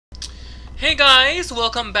Hey guys,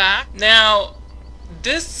 welcome back. Now,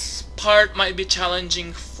 this part might be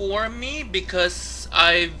challenging for me because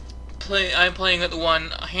I'm playing with one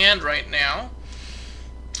hand right now.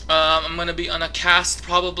 I'm gonna be on a cast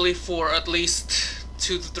probably for at least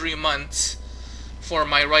 2 to 3 months for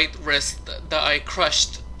my right wrist that I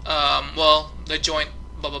crushed. Well, the joint,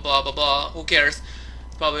 blah blah blah blah blah. Who cares?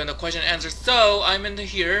 Probably in the question and answer. So I'm in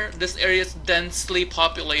here. This area is densely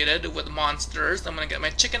populated with monsters. I'm gonna get my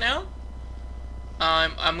chicken out.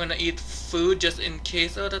 I'm gonna eat food just in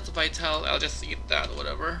case. Oh, that's vital. I'll just eat that,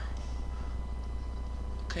 whatever.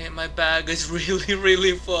 Okay, my bag is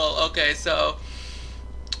really full. Okay, so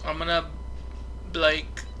I'm gonna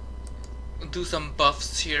like do some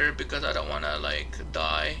buffs here because I don't wanna like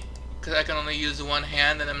die. Because I can only use one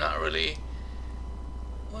hand and I'm not really.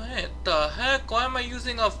 What the heck? Why am I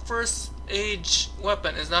using a first age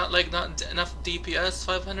weapon? Is that like not enough DPS?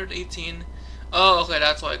 518. Oh, okay,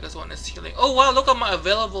 that's why this one is healing. Oh wow, look at my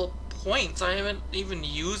available points. I haven't even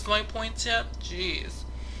used my points yet. Jeez.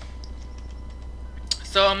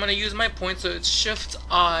 So I'm gonna use my points. So it's Shift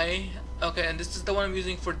I. Okay, and this is the one I'm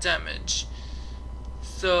using for damage.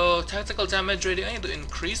 So tactical damage rating. I need to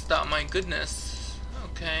increase that. My goodness.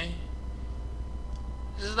 Okay.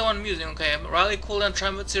 This is the one I'm using. Okay, rally cooldown,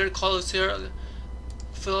 triumphs here, colors here,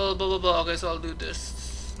 fill, blah blah blah. Okay, so I'll do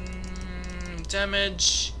this.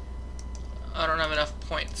 Damage. I don't have enough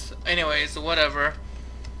points. Anyways, whatever.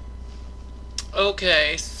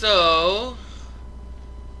 Okay, so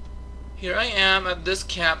here I am at this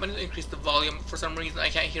camp. I need to increase the volume. For some reason, I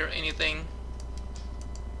can't hear anything.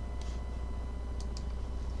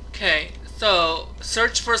 Okay, so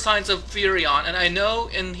search for signs of Fuirion, and I know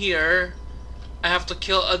in here I have to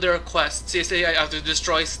kill other quests. You say I have to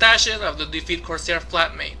destroy stashes, I have to defeat Corsair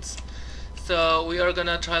flatmates. So we are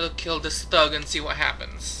gonna try to kill this thug and see what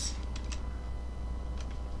happens.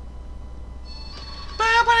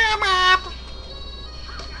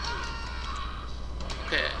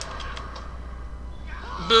 Okay.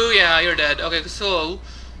 Booyah, you're dead. Okay, so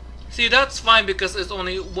see, that's fine because it's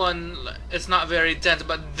only one. It's not very dense,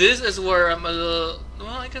 but this is where I'm a little. Well,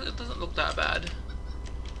 I guess it doesn't look that bad.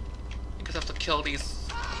 I guess I have to kill these.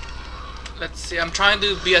 Let's see. I'm trying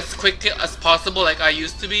to be as quick as possible, like I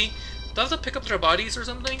used to be. Do I have to pick up their bodies or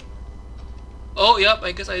something? Oh, yep.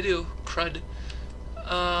 I guess I do. Crud.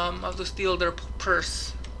 I have to steal their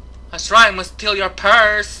purse. That's right. I must steal your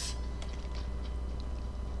purse.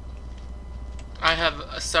 I have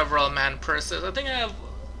several man purses. I think I have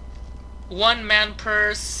one man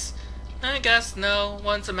purse. I guess no.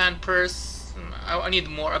 One's a man purse. I need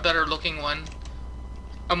more. A better looking one.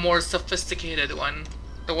 A more sophisticated one.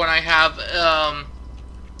 The one I have that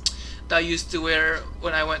I used to wear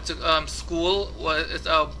when I went to school was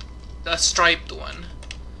a striped one.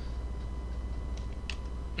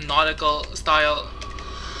 Nautical style.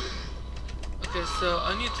 Okay, so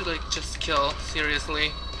I need to like just kill,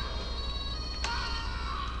 seriously.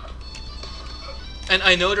 And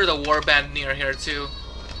I know there's a warband near here too.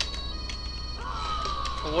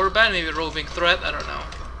 A warband, maybe a roving threat, I don't know.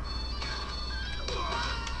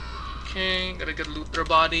 Okay, gotta get loot their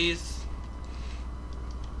bodies.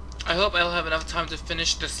 I hope I'll have enough time to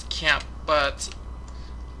finish this camp, but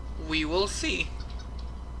we will see.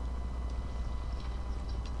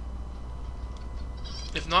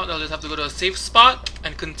 If not, I'll just have to go to a safe spot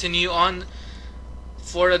and continue on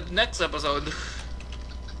for the next episode.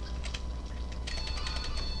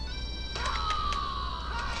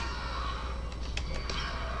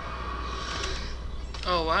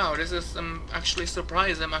 Oh wow, this is, I'm actually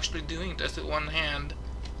surprised I'm actually doing this with one hand.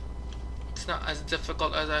 It's not as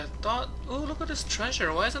difficult as I thought. Oh, look at this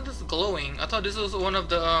treasure. Why isn't this glowing? I thought this was one of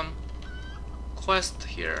the quests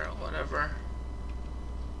here, whatever.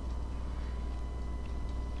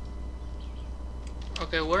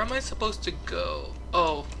 Okay, where am I supposed to go?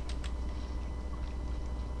 Oh.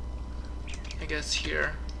 I guess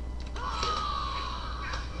here.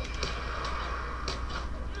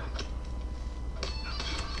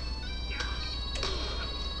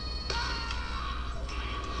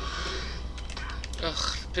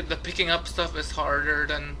 Ugh, the picking up stuff is harder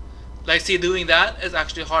than... Like, see, doing that is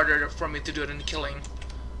actually harder for me to do than killing.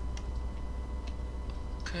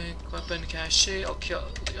 Okay, weapon cache. I'll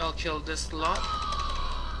kill this lot.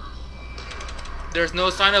 There's no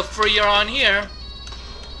sign of Fuirion here.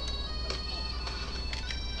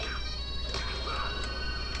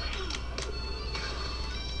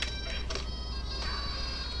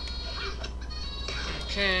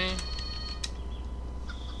 Okay.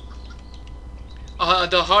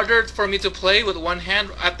 The harder for me to play with one hand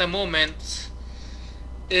at the moment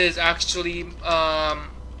is actually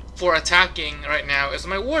for attacking right now is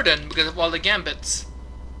my warden because of all the gambits.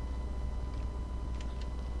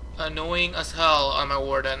 Annoying as hell on my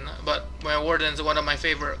warden, but my warden is one of my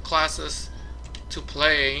favorite classes to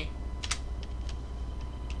play.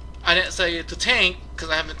 I didn't say to tank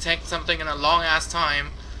because I haven't tanked something in a long ass time,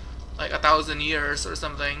 like 1,000 years or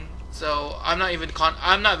something. So I'm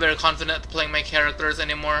not very confident playing my characters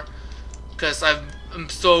anymore because I'm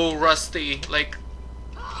so rusty, like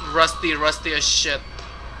rusty as shit.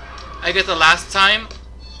 I guess the last time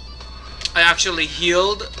I actually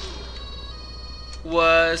healed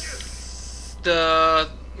was the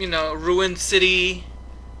ruined city.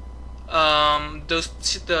 For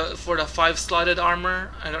the 5-slotted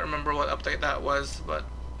armor. I don't remember what update that was, but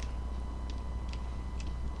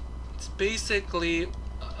it's basically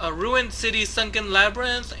a ruined city, sunken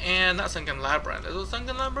labyrinth, and not sunken labyrinth. Is it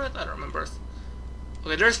sunken labyrinth? I don't remember.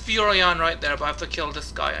 Okay, there's Fuirion right there, but I have to kill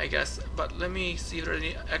this guy, I guess. But let me see if there are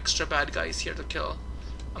any extra bad guys here to kill.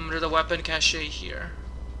 I'm under the weapon cache here.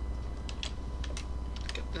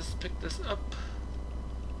 Pick this up.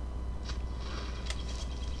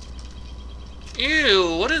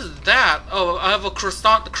 Ew, what is that? Oh, I have a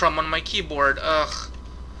croissant crumb on my keyboard. Ugh.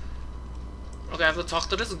 Okay, I have to talk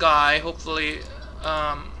to this guy. Hopefully,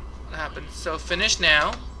 what happens? So, finish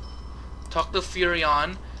now. Talk to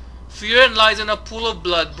Fuirion. Fuirion lies in a pool of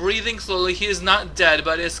blood, breathing slowly. He is not dead,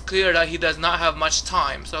 but it's clear that he does not have much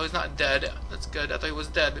time. So, he's not dead. That's good. I thought he was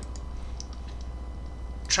dead.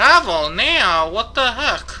 Travel now? What the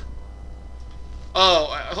heck?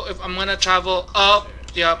 Oh, if I'm gonna travel up.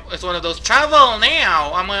 Yep, it's one of those. Travel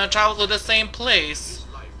now! I'm gonna travel to the same place.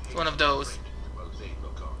 It's one of those.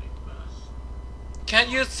 Can't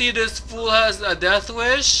you see this fool has a death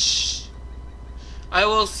wish? I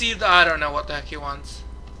will see the. I don't know what the heck he wants.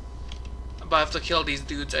 But I have to kill these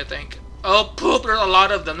dudes, I think. Oh, poop! There's a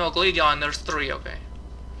lot of them. No, Gladion, there's 3, okay.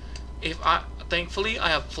 Thankfully, I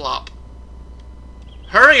have Flop.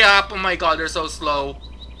 Hurry up! Oh my god, they're so slow.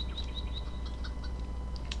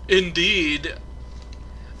 Indeed.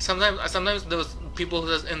 Sometimes those people who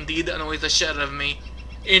says indeed annoys the shit out of me.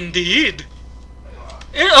 Indeed.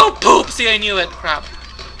 Oh poop! See, I knew it. Crap.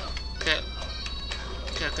 Okay.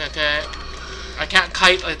 I can't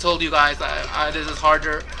kite. I told you guys. This is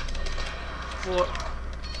harder.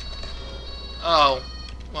 Oh.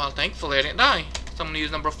 Well, thankfully I didn't die. So I'm gonna use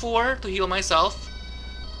number 4 to heal myself.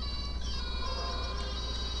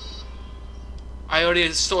 I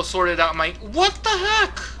already sorted out my. What the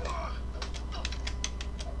heck?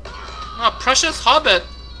 A precious hobbit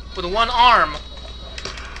with 1 arm.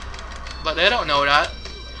 But they don't know that.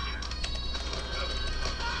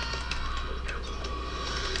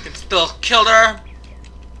 Can still kill her.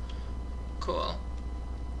 Cool.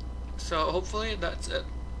 So hopefully that's it.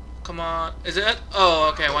 Come on. Is it? Oh,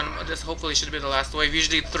 okay. This hopefully should be the last wave.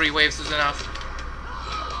 Usually 3 waves is enough.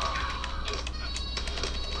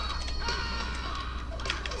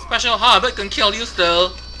 Special hobbit can kill you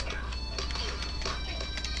still.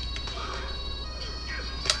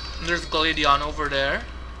 There's Gladion over there.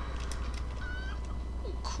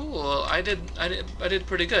 Cool. I did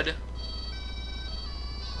pretty good.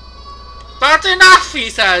 That's enough,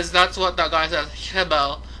 he says. That's what that guy says.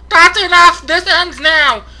 Hebel. That's enough. This ends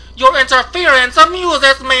now. Your interference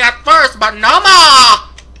amuses me at first, but no more.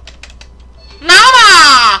 No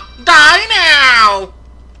more. Die now.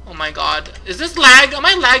 Oh my god. Is this lag? Am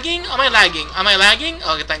I lagging? Am I lagging?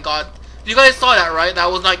 Okay, thank god. You guys saw that, right?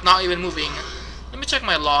 That was like not even moving. Let me check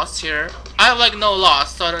my loss here. I have like no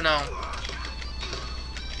loss, so I don't know.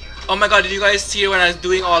 Oh my god, did you guys see when I was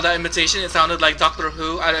doing all that imitation? It sounded like Doctor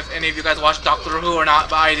Who. I don't know if any of you guys watch Doctor Who or not,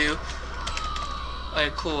 but I do.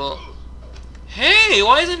 Okay, cool. Hey,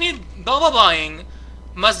 why isn't he blah-blah-blahing?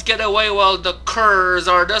 Must get away while the curs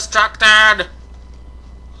are distracted.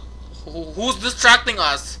 Who's distracting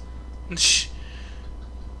us?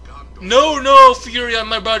 No, Fuirion,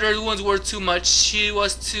 my brother's wounds were too much. She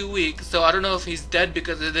was too weak. So I don't know if he's dead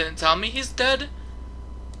because they didn't tell me he's dead.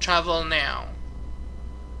 Travel now.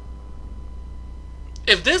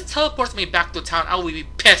 If this teleports me back to town, I will be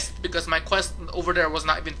pissed because my quest over there was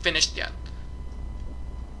not even finished yet.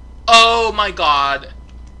 Oh my god.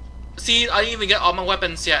 See, I didn't even get all my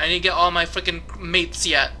weapons yet. I didn't get all my freaking mates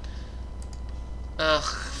yet. Ugh.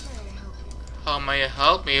 How may you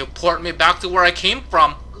help me? Port me back to where I came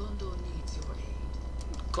from.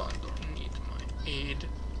 Gondor needs my aid.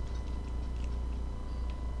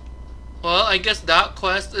 Well, I guess that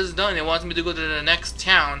quest is done. It wants me to go to the next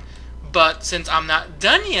town. But since I'm not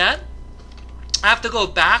done yet, I have to go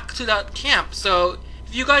back to that camp. So,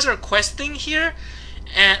 if you guys are questing here,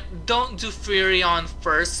 and don't do Fuirion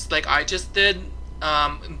first, like I just did.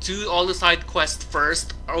 do all the side quests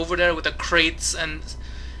first over there with the crates and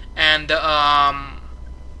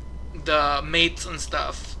the mates and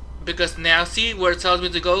stuff. Because now see where it tells me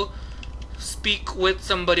to go? Speak with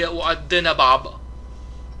somebody at Dinabab.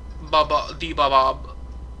 Baba Dibabab.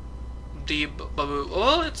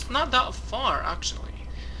 Well, it's not that far actually.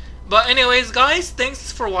 But anyways, guys,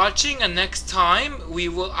 thanks for watching, and next time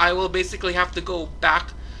I will basically have to go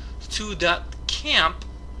back to that camp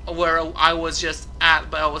where I was just at,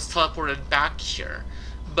 but I was teleported back here.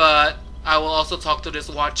 But I will also talk to this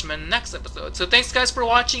watchman next episode. So thanks guys for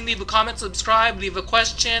watching. Leave a comment, subscribe, leave a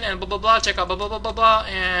question, and blah blah blah. Check out blah blah blah blah blah,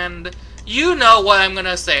 and you know what I'm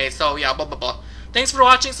gonna say. So yeah, blah blah blah. Thanks for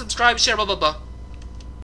watching, subscribe, share, blah blah blah.